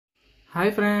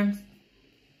Hi friends,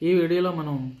 ఈ వీడియోలో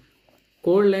మనం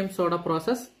కోల్డ్ లైమ్ సోడా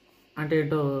ప్రాసెస్ అంటే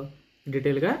ఏంటో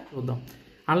డీటెయిల్గా చూద్దాం.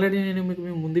 ఆల్రెడీ నేను మీకు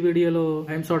ముందు వీడియోలో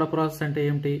లైమ్ సోడా ప్రాసెస్ అంటే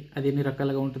ఏమిటి, అది ఎన్ని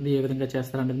రకాలుగా ఉంటుంది, ఏ విధంగా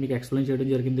చేస్తారనేది మీకు ఎక్స్ప్లెయిన్ చేయడం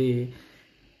జరిగింది.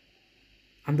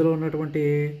 అందులో ఉన్నటువంటి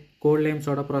కోల్డ్ లైమ్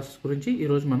సోడా ప్రాసెస్ గురించి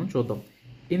ఈరోజు మనం చూద్దాం.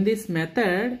 In this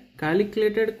method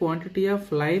calculated quantity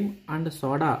of lime and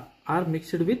soda are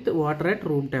mixed with water at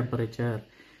room temperature.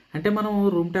 అంటే మనం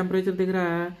రూమ్ టెంపరేచర్ దగ్గర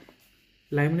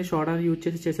లైమ్ని సోడాని యూజ్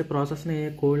చేసే ప్రాసెస్ని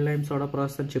కోల్డ్ లైమ్ సోడా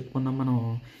ప్రాసెస్ అని చెప్పుకున్నాం. మనం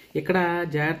ఇక్కడ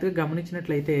జాగ్రత్తగా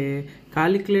గమనించినట్లయితే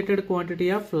calculated quantity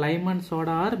of lime and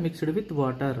soda are mixed with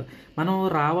water. మనం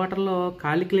రా వాటర్లో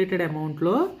కాలిక్యులేటెడ్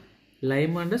అమౌంట్లో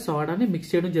లైమ్ అండ్ సోడాని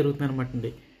మిక్స్ చేయడం జరుగుతుంది అనమాట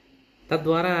అండి.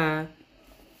 తద్వారా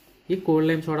ఈ కోల్డ్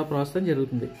లైమ్ సోడా ప్రాసెస్ అని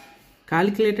జరుగుతుంది.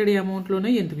 కాలిక్యులేటెడ్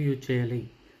అమౌంట్లోనే ఎందుకు యూజ్ చేయాలి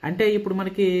అంటే, ఇప్పుడు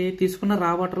మనకి తీసుకున్న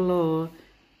రా వాటర్లో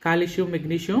కాల్షియం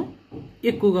మెగ్నీషియం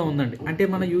ఎక్కువగా ఉందండి. అంటే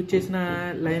మనం యూజ్ చేసిన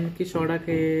లైమ్కి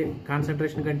సోడాకి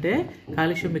కాన్సన్ట్రేషన్ కంటే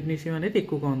కాల్షియం మెగ్నీషియం అనేది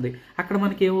ఎక్కువగా ఉంది. అక్కడ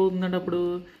మనకి ఏమవుతుందండి, అప్పుడు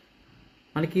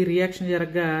మనకి రియాక్షన్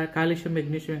జరగగా కాల్షియం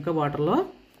మెగ్నీషియం ఇంకా వాటర్లో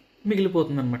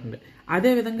మిగిలిపోతుంది అనమాట అండి.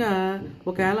 అదేవిధంగా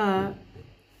ఒకవేళ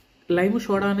లైమ్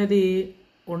సోడా అనేది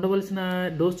ఉండవలసిన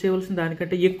డోస్ చేయవలసిన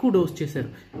దానికంటే ఎక్కువ డోస్ చేశారు.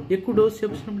 ఎక్కువ డోస్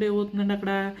చేసినప్పుడు ఏమవుతుందండి,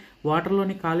 అక్కడ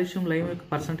వాటర్లోని కాల్షియం లైమ్ యొక్క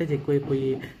పర్సంటేజ్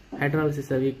ఎక్కువైపోయి హైడ్రాలసిస్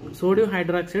అవి సోడియం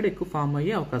హైడ్రాక్సైడ్ ఎక్కువ ఫామ్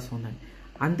అయ్యే అవకాశం ఉందండి.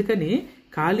 అందుకని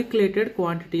calculated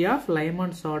quantity of lime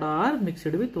and soda are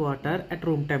mixed with water at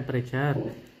room temperature.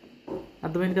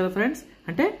 అర్థమైంది కదా ఫ్రెండ్స్?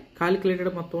 అంటే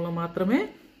కాలిక్యులేటెడ్ మొత్తంలో మాత్రమే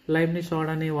లైమ్ని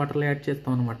సోడాని వాటర్లో యాడ్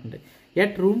చేస్తాం అనమాట అండి.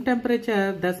 At room temperature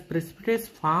the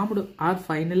precipitates formed are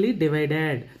finally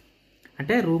divided.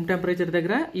 అంటే రూమ్ టెంపరేచర్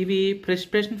దగ్గర ఇవి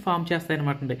ప్రెసిపిటేషన్ ఫామ్ చేస్తాయి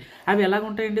అనమాట అండి. అవి ఎలాగ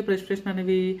ఉంటాయండి, ప్రెసిపిటేషన్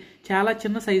అనేవి చాలా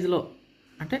చిన్న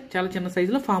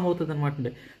సైజులో ఫామ్ అవుతుంది అనమాట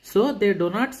అండి. So they do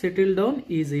not settle down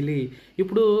easily.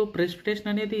 ఇప్పుడు ప్రెసిపిటేషన్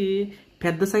అనేది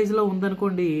పెద్ద సైజులో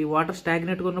ఉందనుకోండి, వాటర్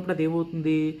స్టాగ్నెట్గా ఉన్నప్పుడు అది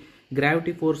ఏమవుతుంది,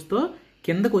 గ్రావిటీ ఫోర్స్తో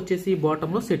కిందకు వచ్చేసి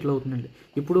బాటంలో సెటిల్ అవుతుందండి.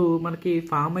 ఇప్పుడు మనకి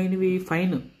ఫామ్ అయినవి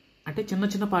ఫైన్ అంటే చిన్న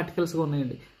చిన్న పార్టికల్స్గా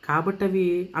ఉన్నాయండి, కాబట్టి అవి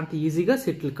అంత ఈజీగా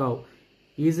సెటిల్ కావు.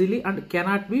 Easily and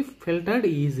cannot be filtered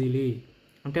easily.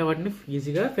 అంటే వాటిని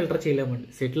ఈజీగా ఫిల్టర్ చేయలేమండి,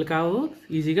 సెటిల్ కావు,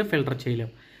 ఈజీగా ఫిల్టర్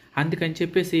చేయలేము. అందుకని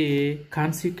చెప్పేసి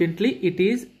consequently it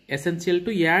is essential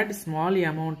to add small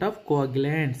amount of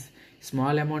కోఅగ్యులెంట్స్.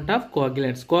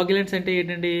 కోఅగ్యులెంట్స్ అంటే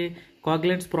ఏంటండి,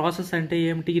 కోఅగ్యులెంట్స్ ప్రాసెస్ అంటే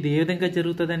ఏమిటి, ఇది ఏ విధంగా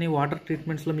జరుగుతుందని వాటర్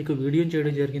ట్రీట్మెంట్స్లో మీకు వీడియో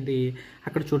చేయడం జరిగింది.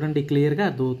 అక్కడ చూడండి, క్లియర్గా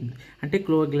అర్థమవుతుంది. అంటే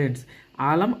కోఅగ్యులెంట్స్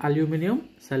Alam aluminium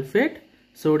sulphate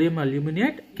sodium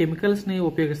aluminate కెమికల్స్ని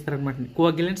ఉపయోగిస్తారనమాట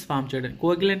కోఅగ్యులెంట్స్ form చేయడానికి.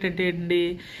 కోఅగ్యులెంట్ అంటే ఏంటండి,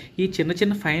 ఈ చిన్న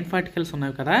చిన్న ఫైన్ పార్టికల్స్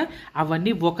ఉన్నాయి కదా,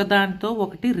 అవన్నీ ఒకదానితో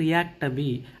ఒకటి రియాక్ట్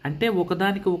అవి, అంటే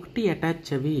ఒకదానికి ఒకటి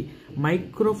అటాచ్ అవి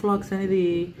మైక్రోఫ్లాక్స్ అనేది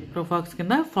మైక్రోఫ్లాక్స్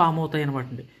కింద ఫామ్ అవుతాయి అనమాట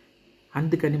అండి.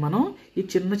 అందుకని మనం ఈ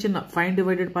చిన్న చిన్న ఫైన్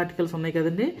డివైడెడ్ పార్టికల్స్ ఉన్నాయి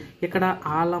కదండి, ఇక్కడ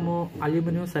ఆలము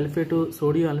అల్యూమినియం సల్ఫేటు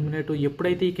సోడియం అల్యూమినేటు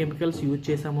ఎప్పుడైతే ఈ కెమికల్స్ యూజ్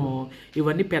చేసామో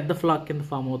ఇవన్నీ పెద్ద ఫ్లాక్ కింద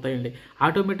ఫామ్ అవుతాయండి.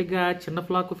 ఆటోమేటిక్గా చిన్న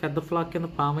ఫ్లాక్ పెద్ద ఫ్లాక్ కింద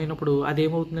ఫామ్ అయినప్పుడు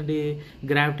అదేమవుతుందండి,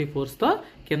 గ్రావిటీ ఫోర్స్తో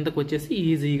కిందకు వచ్చేసి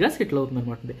ఈజీగా సెటిల్ అవుతుంది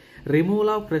అనమాట అండి.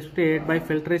 Removal of precipitate by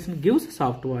filtration gives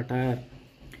soft water.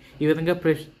 ఈ విధంగా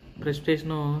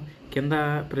ప్రెసిపిటేషన్ కింద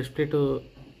ప్రెసిపిటేట్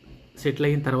సెటిల్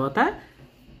అయిన తర్వాత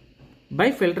by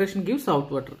filtration give soft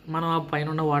water. మనం ఆ పైన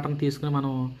ఉన్న వాటర్ని తీసుకుని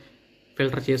మనం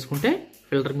ఫిల్టర్ చేసుకుంటే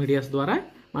ఫిల్టర్ మీడియాస్ ద్వారా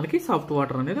మనకి సాఫ్ట్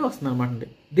వాటర్ అనేది వస్తుంది అనమాట అండి.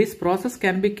 This process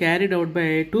can be carried out by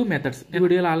 2 methods. ఈ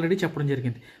వీడియోలో ఆల్రెడీ చెప్పడం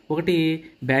జరిగింది. ఒకటి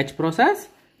batch process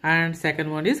and second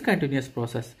one is continuous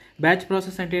process. Batch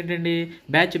process అంటే ఏంటండి,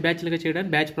 బ్యాచ్లుగా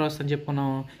చేయడానికి బ్యాచ్ ప్రాసెస్ అని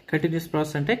చెప్పుకున్నాం. కంటిన్యూస్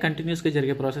ప్రాసెస్ అంటే కంటిన్యూస్గా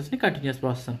జరిగే ప్రాసెస్ని కంటిన్యూస్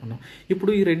ప్రాసెస్ అనుకున్నాం.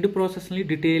 ఇప్పుడు ఈ రెండు ప్రాసెస్ని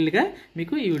డీటెయిల్గా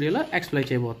మీకు ఈ వీడియోలో ఎక్స్ప్లెయిన్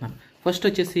చేయబోతున్నాను. ఫస్ట్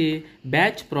వచ్చేసి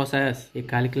బ్యాచ్ ప్రాసెస్. ఈ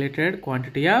calculated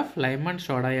quantity of lime and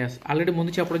soda as already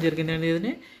ముందు చెప్పడం జరిగింది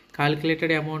అనేది,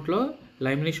 కాలిక్యులేటెడ్ అమౌంట్లో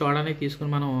లైమ్ని సోడాని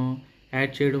తీసుకుని మనం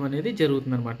యాడ్ చేయడం అనేది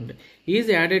జరుగుతుంది అనమాట అండి.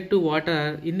 Is added to water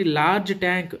in the large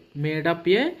tank made up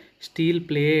A steel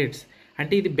plates.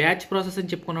 అంటే ఇది బ్యాచ్ ప్రాసెస్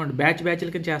అని చెప్పుకున్నాం అండి, బ్యాచ్ల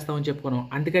కింద చేస్తామని చెప్పుకున్నాం.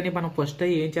 అందుకని మనం ఫస్ట్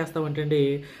ఏం చేస్తామంటే అండి,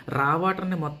 రా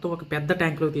వాటర్ని మొత్తం ఒక పెద్ద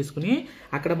ట్యాంక్లో తీసుకుని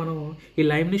అక్కడ మనం ఈ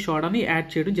లైమ్ని సోడాని యాడ్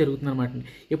చేయడం జరుగుతుంది అనమాట అండి.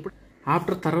 ఇప్పుడు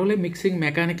after thoroughly mixing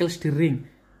mechanical stirring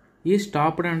ఈ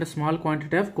stopped and small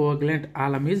quantity of కోఅగ్యులెంట్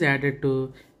Alam is added to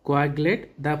కోఅగ్యులేట్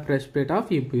the precipitate of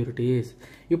impurities.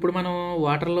 ఇప్పుడు మనం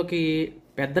వాటర్లోకి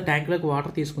పెద్ద ట్యాంక్లోకి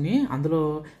వాటర్ తీసుకుని అందులో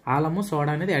ఆలము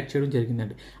సోడా అనేది యాడ్ చేయడం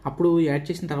జరిగిందండి. అప్పుడు యాడ్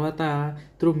చేసిన తర్వాత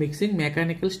త్రూ మిక్సింగ్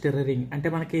మెకానికల్ స్టిర్రింగ్, అంటే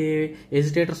మనకి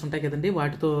ఎజిటేటర్స్ ఉంటాయి కదండి,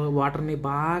 వాటితో వాటర్ని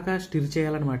బాగా స్టిర్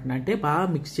చేయాలన్నమాట, అంటే బాగా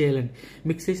మిక్స్ చేయాలండి.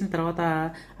 మిక్స్ చేసిన తర్వాత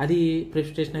అది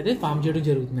ప్రెసిపిటేషన్ అయితే ఫామ్ చేయడం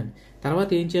జరుగుతుందండి. తర్వాత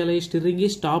ఏం చేయాలి,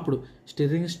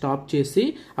 స్టిర్రింగ్ స్టాప్ చేసి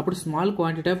అప్పుడు స్మాల్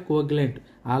క్వాంటిటీ ఆఫ్ కోఅగ్యులెంట్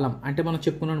ఆలం, అంటే మనం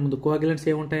చెప్పుకున్నాం ముందు కోఅగ్యులెంట్స్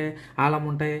ఏముంటాయి, ఆలం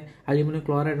ఉంటాయి, అల్యూమినియం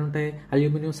క్లోరైడ్ ఉంటాయి,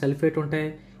 అల్యూమినియం సల్ఫేట్ ఉంటాయి.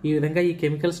 ఈ విధంగా ఈ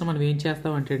కెమికల్స్ని మనం ఏం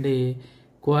చేస్తామంటే అండి,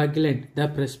 కోఅగ్యులెంట్ ద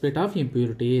ప్రెసిపిటేట్ ఆఫ్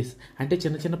ఇంప్యూరిటీస్, అంటే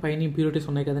చిన్న చిన్న పైన ఇంప్యూరిటీస్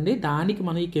ఉన్నాయి కదండి, దానికి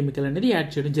మనం ఈ కెమికల్ అనేది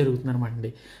యాడ్ చేయడం జరుగుతుంది అనమాట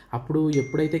అండి. అప్పుడు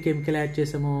ఎప్పుడైతే కెమికల్ యాడ్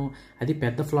చేసామో అది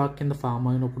పెద్ద ఫ్లాక్ కింద ఫామ్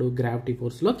అయినప్పుడు గ్రావిటీ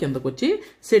ఫోర్స్లో కిందకు వచ్చి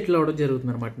సెటిల్ అవ్వడం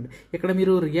జరుగుతుంది అనమాట అండి. ఇక్కడ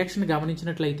మీరు రియాక్షన్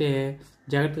గమనించినట్లయితే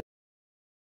జాగ్రత్తగా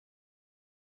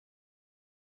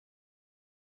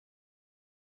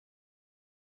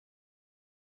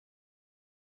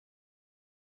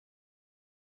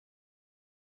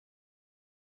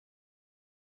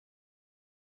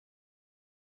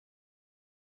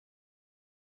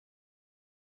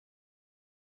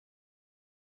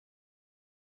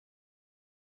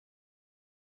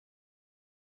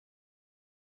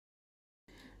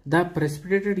the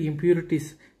precipitated impurities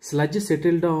sludge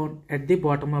settle down at the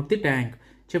bottom of the tank.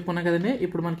 చెప్పుకున్నా కదండి,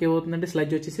 ఇప్పుడు మనకి ఏమవుతుందంటే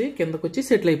స్లడ్జ్ వచ్చేసి కిందకు వచ్చి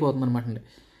సెటిల్ అయిపోతుంది అనమాట అండి.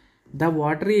 The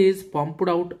water is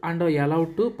pumped out and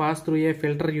allowed to pass through a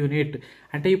filter unit.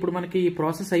 అంటే ఇప్పుడు మనకి ఈ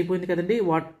ప్రాసెస్ అయిపోయింది కదండి,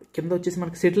 కింద వచ్చేసి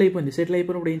మనకి సెటిల్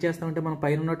అయిపోయినప్పుడు ఏం చేస్తామంటే మనం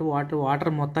పైన ఉన్నట్టు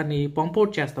వాటర్ మొత్తాన్ని పంప్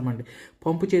అవుట్ చేస్తామండి.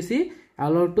 పంపు చేసి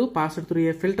allowed to pass through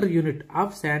a filter unit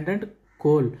of sand and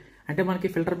coal. అంటే మనకి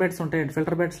ఫిల్టర్ బెడ్స్ ఉంటాయండి,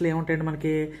 ఫిల్టర్ బెడ్స్లో ఏముంటాయండి,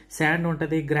 మనకి శాండ్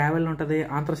ఉంటుంది, గ్రావెల్ ఉంటుంది,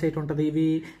 ఆంథ్రసైట్ ఉంటుంది, ఇవి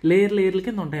లేయర్ల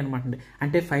కింద ఉంటాయి అనమాట అండి.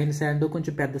 అంటే ఫైన్ శాండ్,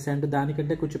 కొంచెం పెద్ద శాండ్,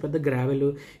 దానికంటే కొంచెం పెద్ద గ్రావెల్,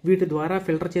 వీటి ద్వారా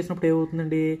ఫిల్టర్ చేసినప్పుడు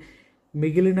ఏమవుతుందండి,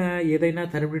 మిగిలిన ఏదైనా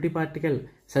థెరప్యూటిక్ పార్టికల్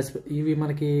ఇవి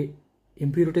మనకి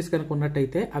ఇంప్యూరిటీస్ కనుక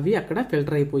ఉన్నట్టయితే అవి అక్కడ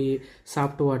ఫిల్టర్ అయిపోయి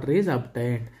సాఫ్ట్ వాటర్ ఈజ్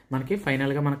అబ్టైన్డ్. మనకి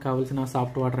ఫైనల్గా మనకు కావాల్సిన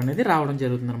సాఫ్ట్ వాటర్ అనేది రావడం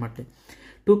జరుగుతుంది అనమాట.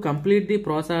 To complete the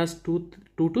process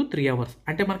 2 to 3 hours.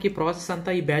 అంటే మనకి ఈ ప్రాసెస్ అంతా,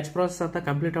 ఈ బ్యాచ్ ప్రాసెస్ అంతా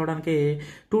కంప్లీట్ అవ్వడానికి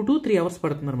 2 to 3 hours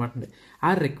పడుతుంది అనమాట అండి.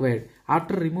 Are required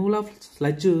after removal of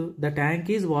sludge the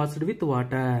tank is washed with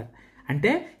water.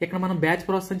 అంటే ఇక్కడ మనం బ్యాచ్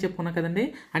ప్రాసెస్ అని చెప్పుకున్నాం కదండి,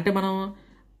 అంటే మనం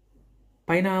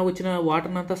పైన వచ్చిన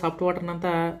వాటర్నంతా, సాఫ్ట్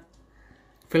వాటర్నంతా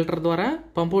ఫిల్టర్ ద్వారా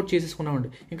పంప్అవుట్ చేసేసుకున్నామండి.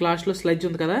 ఇంకా లాస్ట్లో స్లడ్జ్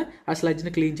ఉంది కదా, ఆ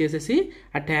స్లడ్జ్ని క్లీన్ చేసేసి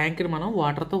ఆ ట్యాంక్ని మనం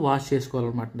వాటర్తో వాష్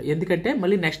చేసుకోవాలన్నమాట. ఎందుకంటే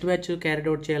మళ్ళీ నెక్స్ట్ బ్యాచ్ క్యారీడ్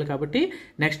అవుట్ చేయాలి కాబట్టి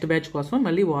నెక్స్ట్ బ్యాచ్ కోసం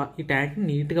మళ్ళీ ఈ ట్యాంక్ని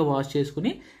నీట్గా వాష్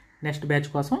చేసుకుని నెక్స్ట్ బ్యాచ్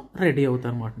కోసం రెడీ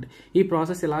అవుతాం అనమాట. ఈ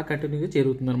ప్రాసెస్ ఇలా కంటిన్యూగా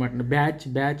జరుగుతుంది అనమాట,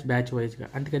 బ్యాచ్ వైజ్గా.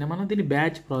 అందుకని మనం దీన్ని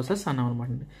బ్యాచ్ ప్రాసెస్ అన్నాం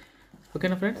అనమాట.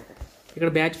 ఓకేనా ఫ్రెండ్స్, ఇక్కడ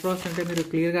బ్యాచ్ ప్రాసెస్ అంటే మీరు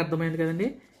క్లియర్గా అర్థమైంది కదండి.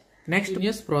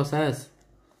 Next process.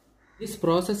 This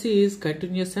process is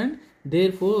continuous and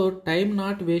therefore time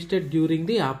not wasted during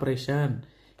the operation.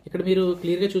 ఇక్కడ మీరు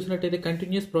క్లియర్గా చూసినట్టయితే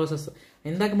కంటిన్యూస్ ప్రాసెస్.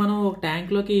 ఇందాక మనం ఒక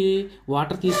ట్యాంక్లోకి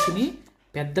వాటర్ తీసుకుని,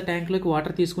 పెద్ద ట్యాంక్లోకి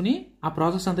వాటర్ తీసుకుని ఆ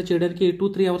ప్రాసెస్ అంతా చేయడానికి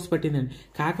 2-3 hours పట్టిందండి.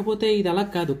 కాకపోతే ఇది అలా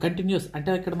కాదు, కంటిన్యూస్.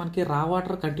 అంటే ఇక్కడ మనకి రా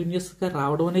వాటర్ కంటిన్యూస్గా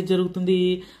రావడం అనేది జరుగుతుంది,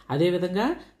 అదేవిధంగా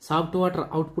సాఫ్ట్ వాటర్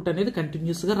అవుట్పుట్ అనేది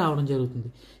కంటిన్యూస్గా రావడం జరుగుతుంది.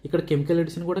 ఇక్కడ కెమికల్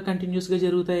ఎడిషన్ కూడా కంటిన్యూస్గా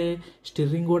జరుగుతాయి,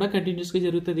 స్టిర్రింగ్ కూడా కంటిన్యూస్గా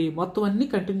జరుగుతుంది, మొత్తం అన్ని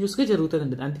కంటిన్యూస్గా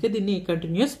జరుగుతుందండి. అందుకే దీన్ని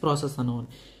కంటిన్యూస్ ప్రాసెస్ అన్నమాట.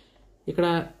 ఇక్కడ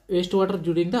waste water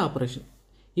during the operation.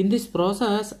 In this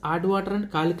process, add water and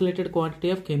calculated quantity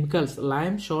of chemicals,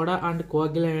 lime, soda and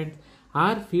coagulants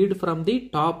are feed from the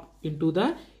top into the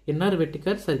inner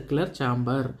vertical circular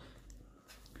chamber.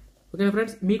 Okay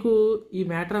friends, మీకు ఈ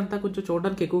matter అంతా కొంచెం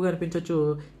చూడడానికి ఎక్కువగా అనిపించవచ్చు,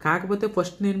 కాకపోతే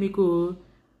first నేను మీకు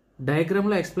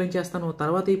డయాగ్రామ్లో ఎక్స్ప్లెయిన్ చేస్తాను,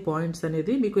 తర్వాత ఈ పాయింట్స్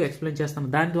అనేది మీకు ఎక్స్ప్లెయిన్ చేస్తాను.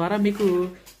 దాని ద్వారా మీకు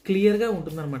క్లియర్గా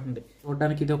ఉంటుందన్నమాట అండి.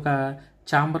 చూడడానికి ఇది ఒక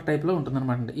చాంబర్ టైప్లో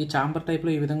ఉంటుందన్నమాట. ఈ చాంబర్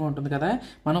టైప్లో ఈ విధంగా ఉంటుంది కదా,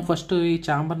 మనం ఫస్ట్ ఈ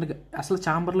చాంబర్ని, అసలు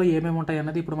చాంబర్లో ఏమేమి ఉంటాయి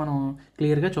అన్నది ఇప్పుడు మనం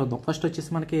క్లియర్గా చూద్దాం. ఫస్ట్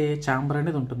వచ్చేసి మనకి చాంబర్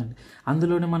అనేది ఉంటుందండి,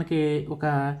 అందులోనే మనకి ఒక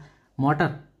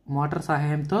మోటార్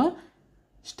సహాయంతో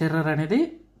స్టిర్రర్ అనేది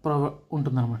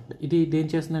ఉంటుందన్నమాట. ఇది ఏం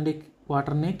చేస్తుందండి,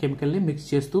 వాటర్ని, కెమికల్ని మిక్స్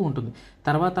చేస్తూ ఉంటుంది.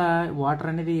 తర్వాత వాటర్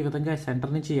అనేది ఈ విధంగా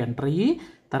సెంటర్ నుంచి ఎంటర్ అయ్యి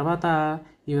తర్వాత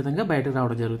ఈ విధంగా బయటకు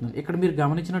రావడం జరుగుతుంది. ఇక్కడ మీరు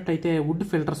గమనించినట్టయితే వుడ్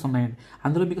ఫిల్టర్స్ ఉన్నాయండి,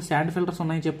 అందులో మీకు శాండ్ ఫిల్టర్స్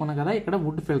ఉన్నాయని చెప్పుకున్నాం కదా, ఇక్కడ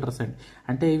వుడ్ ఫిల్టర్స్ అండి.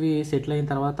 అంటే ఇవి సెటిల్ అయిన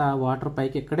తర్వాత వాటర్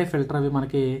పైకి ఇక్కడే ఫిల్టర్ అవి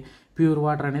మనకి ప్యూర్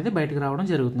వాటర్ అనేది బయటకు రావడం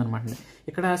జరుగుతుంది అనమాట.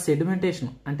 ఇక్కడ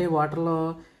సెడిమెంటేషన్ అంటే వాటర్లో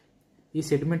ఈ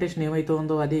సెడిమెంటేషన్ ఏమైతే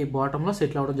ఉందో అది బాటంలో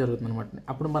సెటిల్ అవ్వడం జరుగుతుంది అనమాట.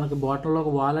 అప్పుడు మనకి బాటంలో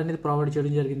ఒక వాల్ అనేది ప్రొవైడ్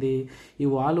చేయడం జరిగింది. ఈ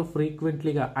వాల్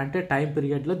ఫ్రీక్వెంట్లీగా అంటే టైం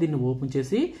పీరియడ్లో దీన్ని ఓపెన్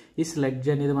చేసి ఈ స్లడ్జ్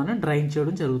అనేది మనం డ్రైన్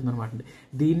చేయడం జరుగుతుంది అనమాట.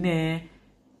 దీన్నే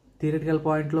థియరిటికల్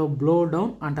పాయింట్లో బ్లో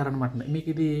డౌన్ అంటారనమాట. మీకు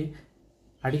ఇది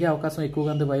అడిగే అవకాశం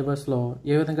ఎక్కువగా ఉంది వైవర్స్లో.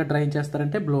 ఏ విధంగా డ్రైన్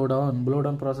చేస్తారంటే బ్లో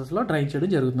డౌన్ ప్రాసెస్లో డ్రైన్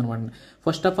చేయడం జరుగుతుంది అనమాట.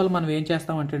 ఫస్ట్ ఆఫ్ ఆల్ మనం ఏం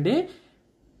చేస్తామంటే అండి,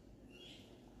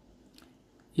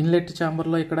 ఇన్లెట్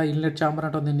ఛాంబర్లో, ఇక్కడ ఇన్లెట్ ఛాంబర్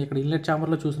అంటుంది, ఇక్కడ ఇన్లెట్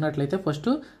ఛాంబర్లో చూసినట్లయితే ఫస్ట్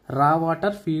రా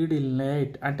వాటర్ ఫీడ్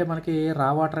ఇన్లెట్ అంటే మనకి రా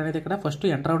వాటర్ అనేది ఇక్కడ ఫస్ట్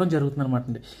ఎంటర్ అవ్వడం జరుగుతుంది అనమాట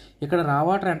అండి. ఇక్కడ రా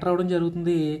వాటర్ ఎంటర్ అవ్వడం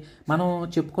జరుగుతుంది. మనం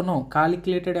చెప్పుకున్నాం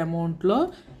కాలిక్యులేటెడ్ అమౌంట్లో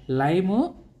లైము,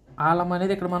 ఆలం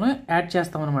అనేది ఇక్కడ మనం యాడ్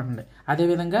చేస్తాం అనమాట అండి.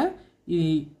 అదేవిధంగా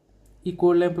ఈ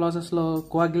కోల్డ్ లైమ్ ప్రాసెస్లో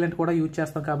కోయాగ్యులెంట్ కూడా యూజ్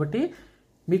చేస్తాం. కాబట్టి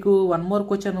మీకు one more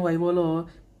question వైవోలో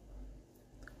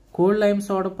cold lime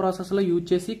soda ప్రాసెస్లో యూజ్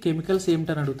చేసి కెమికల్స్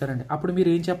ఏమిటని అడుగుతారండి. అప్పుడు మీరు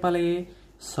ఏం చెప్పాలి?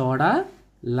 Soda,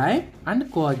 lime and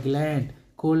కోయాగ్యులెంట్.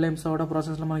 Cold lime soda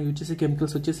ప్రాసెస్లో మనం యూజ్ చేసే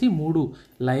కెమికల్స్ వచ్చేసి 3: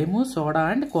 లైము, సోడా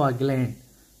అండ్ కోయాగ్యులెంట్.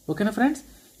 ఓకేనా ఫ్రెండ్స్?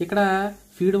 ఇక్కడ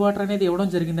ఫీడ్ వాటర్ అనేది ఇవ్వడం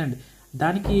జరిగిందండి.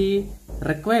 దానికి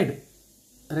రిక్వైర్డ్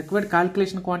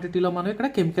కాల్కులేషన్ క్వాంటిటీలో మనం ఇక్కడ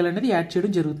కెమికల్ అనేది యాడ్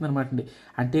చేయడం జరుగుతుంది అనమాట అండి.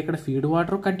 అంటే ఇక్కడ ఫీడ్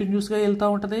వాటర్ కంటిన్యూస్గా వెళ్తూ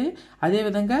ఉంటుంది,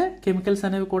 అదేవిధంగా కెమికల్స్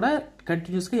అనేవి కూడా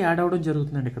కంటిన్యూస్గా యాడ్ అవ్వడం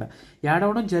జరుగుతుందండి. ఇక్కడ యాడ్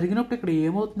అవ్వడం జరిగినప్పుడు ఇక్కడ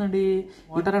ఏమవుతుందండి?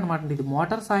 మోటార్ అనమాట అండి. ఇది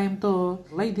మోటార్ సాయంతో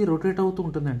ఇది రొటేట్ అవుతూ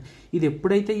ఉంటుందండి. ఇది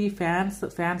ఎప్పుడైతే ఈ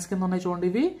ఫ్యాన్స్ కింద ఉన్నాయి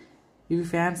చూడండి, ఇవి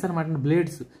ఫ్యాన్స్ అనమాట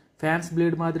అండి. ఫ్యాన్స్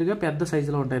బ్లేడ్ మాదిరిగా పెద్ద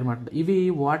సైజులో ఉంటాయి అనమాట. ఇవి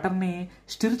వాటర్ని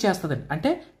స్టిర్ చేస్తుందండి, అంటే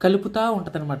కలుపుతూ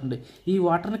ఉంటుంది అనమాట అండి. ఈ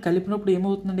వాటర్ని కలిపినప్పుడు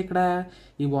ఏమవుతుందండి? ఇక్కడ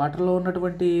ఈ వాటర్లో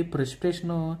ఉన్నటువంటి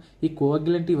ప్రెసిపిటేషను, ఈ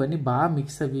కోయాగ్యులెంట్ ఇవన్నీ బాగా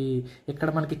మిక్స్ అవి ఇక్కడ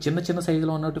మనకి చిన్న చిన్న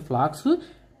సైజులో ఉన్నటువంటి ఫ్లాక్స్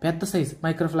పెద్ద సైజు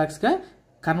మైక్రో ఫ్లాక్స్గా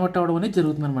కన్వర్ట్ అవ్వడం అనేది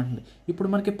జరుగుతుంది అనమాట అండి. ఇప్పుడు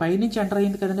మనకి పైనుంచి ఎంటర్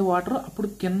అయ్యింది కదండి వాటర్, అప్పుడు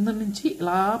కింద నుంచి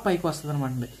ఇలా పైకి వస్తుంది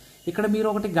అనమాట అండి. ఇక్కడ మీరు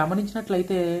ఒకటి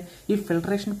గమనించినట్లయితే ఈ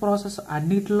ఫిల్టరేషన్ ప్రాసెస్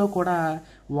అన్నిటిలో కూడా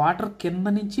వాటర్ కింద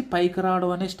నుంచి పైకి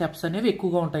రావడం అనే స్టెప్స్ అనేవి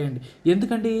ఎక్కువగా ఉంటాయండి.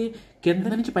 ఎందుకండి? కింద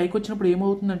నుంచి పైకి వచ్చినప్పుడు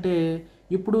ఏమవుతుందంటే,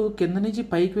 ఇప్పుడు కింద నుంచి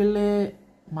పైకి వెళ్ళే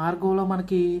మార్గంలో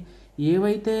మనకి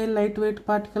ఏవైతే లైట్ వెయిట్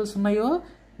పార్టికల్స్ ఉన్నాయో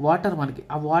వాటర్, మనకి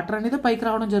ఆ వాటర్ అనేది పైకి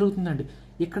రావడం జరుగుతుందండి.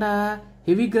 ఇక్కడ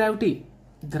హెవీ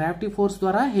గ్రావిటీ ఫోర్స్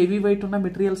ద్వారా హెవీ వెయిట్ ఉన్న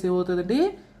మెటీరియల్స్ ఏమవుతుందండి?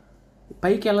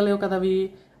 పైకి వెళ్ళలేవు కదా, అవి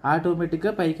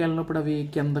ఆటోమేటిక్గా పైకి వెళ్ళినప్పుడు అవి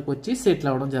కిందకు వచ్చి సెటిల్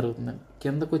అవ్వడం జరుగుతుందండి.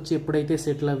 కిందకు వచ్చి ఎప్పుడైతే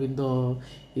సెటిల్ అవ్విందో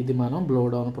ఇది మనం బ్లో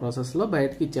డౌన్ ప్రాసెస్లో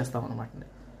బయటకి ఇచ్చేస్తాం అనమాట.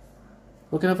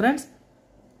 ఓకేనా ఫ్రెండ్స్?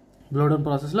 బ్లో డౌన్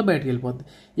ప్రాసెస్లో బయటకు వెళ్ళిపోద్ది.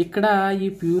 ఇక్కడ ఈ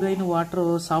ప్యూర్ అయిన వాటర్,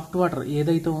 సాఫ్ట్ వాటర్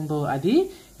ఏదైతే ఉందో అది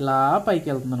ఇలా పైకి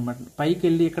వెళ్తుంది అనమాట. పైకి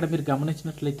వెళ్ళి ఇక్కడ మీరు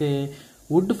గమనించినట్లయితే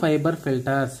వుడ్ ఫైబర్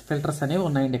ఫిల్టర్స్ అనేవి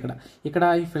ఉన్నాయండి. ఇక్కడ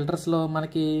ఈ ఫిల్టర్స్లో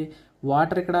మనకి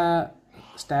వాటర్ ఇక్కడ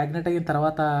స్టాగ్నెట్ అయిన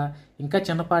తర్వాత ఇంకా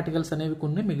చిన్న పార్టికల్స్ అనేవి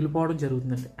కొన్ని మిగిలిపోవడం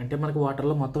జరుగుతుందండి. అంటే మనకి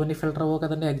వాటర్లో మొత్తం అన్ని ఫిల్టర్ అవ్వవు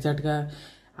కదండి ఎగ్జాక్ట్గా.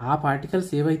 ఆ పార్టికల్స్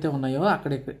ఏవైతే ఉన్నాయో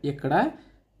ఇక్కడ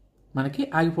మనకి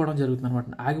ఆగిపోవడం జరుగుతుంది అనమాట.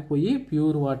 ఆగిపోయి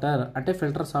ప్యూర్ వాటర్, అంటే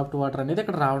ఫిల్టర్ సాఫ్ట్ వాటర్ అనేది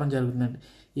ఇక్కడ రావడం జరుగుతుందండి.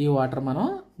 ఈ వాటర్ మనం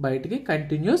బయటికి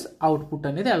కంటిన్యూస్ అవుట్పుట్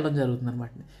అనేది వెళ్ళడం జరుగుతుంది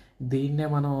అనమాట. దీన్నే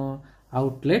మనం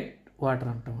అవుట్లెట్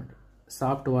వాటర్ అంటామండి.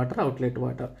 Soft water, outlet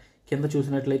water. కింద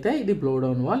చూసినట్లయితే ఇది బ్లో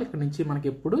డౌన్ వాల్, ఇక్కడ నుంచి మనకి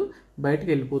ఎప్పుడు బయటకు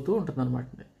వెళ్ళిపోతూ ఉంటుంది అనమాట.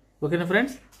 ఓకేనా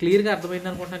ఫ్రెండ్స్? క్లియర్గా అర్థమైంది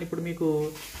అనుకుంటున్నాను. ఇప్పుడు మీకు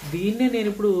దీన్నే నేను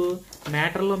ఇప్పుడు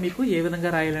మ్యాటర్లో మీకు ఏ విధంగా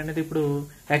రాయాలనేది ఇప్పుడు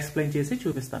ఎక్స్ప్లెయిన్ చేసి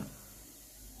చూపిస్తాను.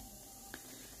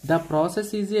 The process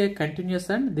is a continuous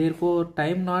and there four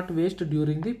time not waste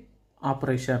during the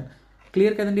operation.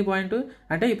 Clear కదండి పాయింట్?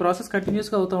 అంటే ఈ ప్రాసెస్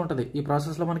కంటిన్యూస్గా అవుతూ ఉంటుంది. ఈ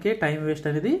ప్రాసెస్లో మనకి టైం వేస్ట్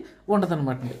అనేది ఉండదు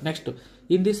అనమాట. Next,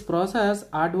 in this process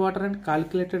add water and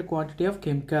calculated quantity of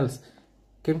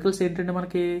chemicals ఏంటంటే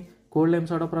మనకి కోల్డ్ లైమ్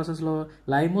సోడా ప్రాసెస్లో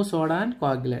లైము, సోడా అండ్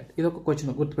కోయాగ్యులెంట్. ఇది ఒక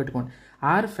క్వశ్చన్ గుర్తుపెట్టుకోండి.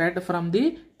 Are fed from the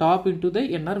top into the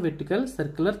inner vertical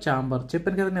circular chamber.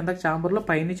 చెప్పాను కదండి ఇందాక, ఛాంబర్లో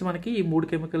పైనుంచి మనకి ఈ 3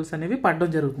 కెమికల్స్ అనేవి పడడం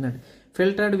జరుగుతుందండి.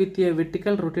 Filtered with a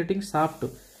vertical rotating soft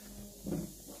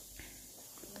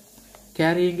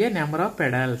carrying A number of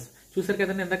pedals. చూసారు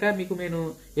కదండి ఇందాక మీకు నేను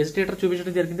ఎజిటేటర్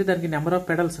చూపించడం జరిగింది. దానికి నెంబర్ ఆఫ్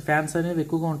పెడల్స్, ఫ్యాన్స్ అనేవి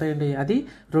ఎక్కువగా ఉంటాయండి. అది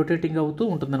రొటేటింగ్ అవుతూ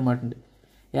ఉంటుంది అనమాట అండి.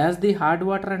 As the hard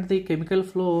water and the chemical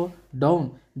flow down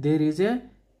there is a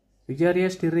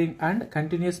విజరియస్ stirring and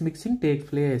continuous mixing take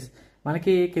place.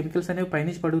 మనకి కెమికల్స్ అనేవి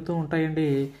పైనుంచి పడుతూ ఉంటాయండి.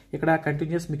 ఇక్కడ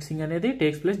కంటిన్యూస్ మిక్సింగ్ అనేది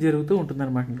టేక్స్ ప్లేస్ జరుగుతూ ఉంటుంది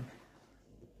అనమాట అండి.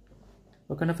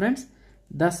 ఓకేనా friends?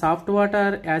 The soft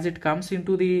water as it comes in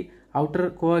to the outer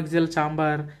coaxial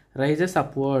chamber rises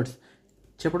upwards.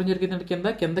 చెప్పడం జరిగిందంటే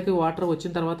కిందకి వాటర్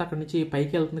వచ్చిన తర్వాత అక్కడ నుంచి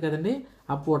పైకి వెళ్తుంది కదండి,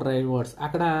 అప్వర్డ్ రైవర్డ్స్.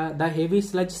 అక్కడ the heavy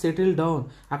sludge settle down.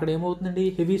 అక్కడ ఏమవుతుందండి?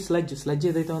 హెవీ స్లజ్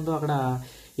ఏదైతే ఉందో అక్కడ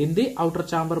in the outer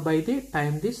chamber by the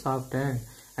time the soft hand.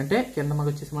 అంటే కింద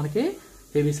మనకి వచ్చేసి మనకి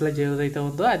హెవీ స్లజ్ ఏదైతే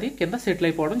ఉందో అది కింద సెటిల్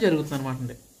అయిపోవడం జరుగుతుంది అనమాట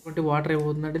అండి. అటువంటి వాటర్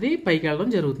ఏమవుతుందంటే ఇది పైకి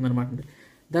వెళ్ళడం జరుగుతుంది అనమాట అండి.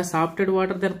 The సాఫ్టెడ్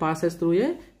water then passes through a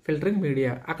filtering media.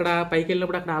 అక్కడ పైకి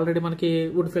వెళ్ళినప్పుడు అక్కడ ఆల్రెడీ మనకి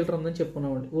వుడ్ ఫిల్టర్ ఉందని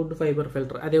చెప్పుకున్నామండి. వుడ్ ఫైబర్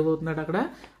ఫిల్టర్ అదేమవుతుందంటే అక్కడ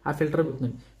ఆ ఫిల్టర్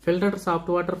అవుతుంది. Filtered soft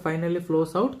water finally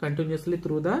flows out continuously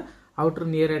through the outer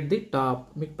near at the top.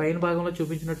 మీకు పైన భాగంలో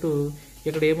చూపించినట్టు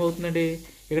ఇక్కడ ఏమవుతుందండి?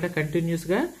 ఇక్కడ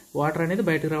కంటిన్యూస్గా వాటర్ అనేది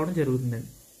బయటకు రావడం జరుగుతుందండి.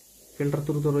 ఫిల్టర్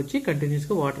త్రూ వచ్చి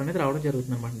కంటిన్యూస్గా వాటర్ అనేది రావడం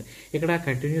జరుగుతుంది అనమాట. ఇక్కడ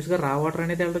కంటిన్యూస్గా రా వాటర్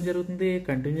అనేది వెళ్ళడం జరుగుతుంది,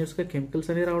 కంటిన్యూస్గా కెమికల్స్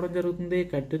అనేది రావడం జరుగుతుంది,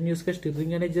 కంటిన్యూస్గా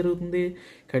స్టిర్రింగ్ అనేది జరుగుతుంది,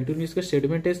 కంటిన్యూస్గా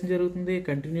సెడిమెంటేషన్ జరుగుతుంది,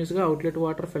 కంటిన్యూస్గా అవుట్లెట్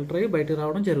వాటర్ ఫిల్టర్ అయ్యి బయటకు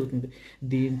రావడం జరుగుతుంది.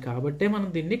 కాబట్టే మనం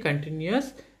దీన్ని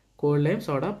continuous cold lime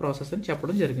soda process అని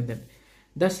చెప్పడం జరిగిందండి.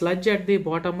 The sludge at the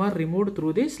bottom are removed through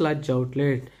the sludge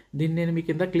outlet. దీన్ని నేను మీ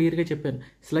కింద క్లియర్గా చెప్పాను.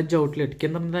 స్లడ్జ్ అవుట్లెట్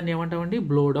కింద దాన్ని ఏమంటామండి,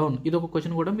 బ్లో డౌన్. ఇది ఒక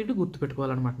క్వశ్చన్ కూడా మీరు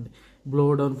గుర్తుపెట్టుకోవాలన్నమాట. బ్లో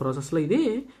డౌన్ ప్రాసెస్లో ఇది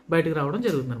బయటకు రావడం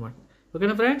జరుగుతుంది అనమాట.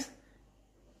 ఓకేనా ఫ్రెండ్స్,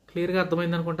 క్లియర్గా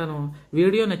అర్థమైంది అనుకుంటాను.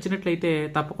 వీడియో నచ్చినట్లయితే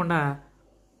తప్పకుండా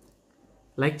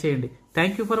లైక్ చేయండి.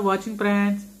 Thank you for watching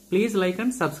friends. Please like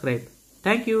and subscribe.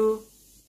 Thank you.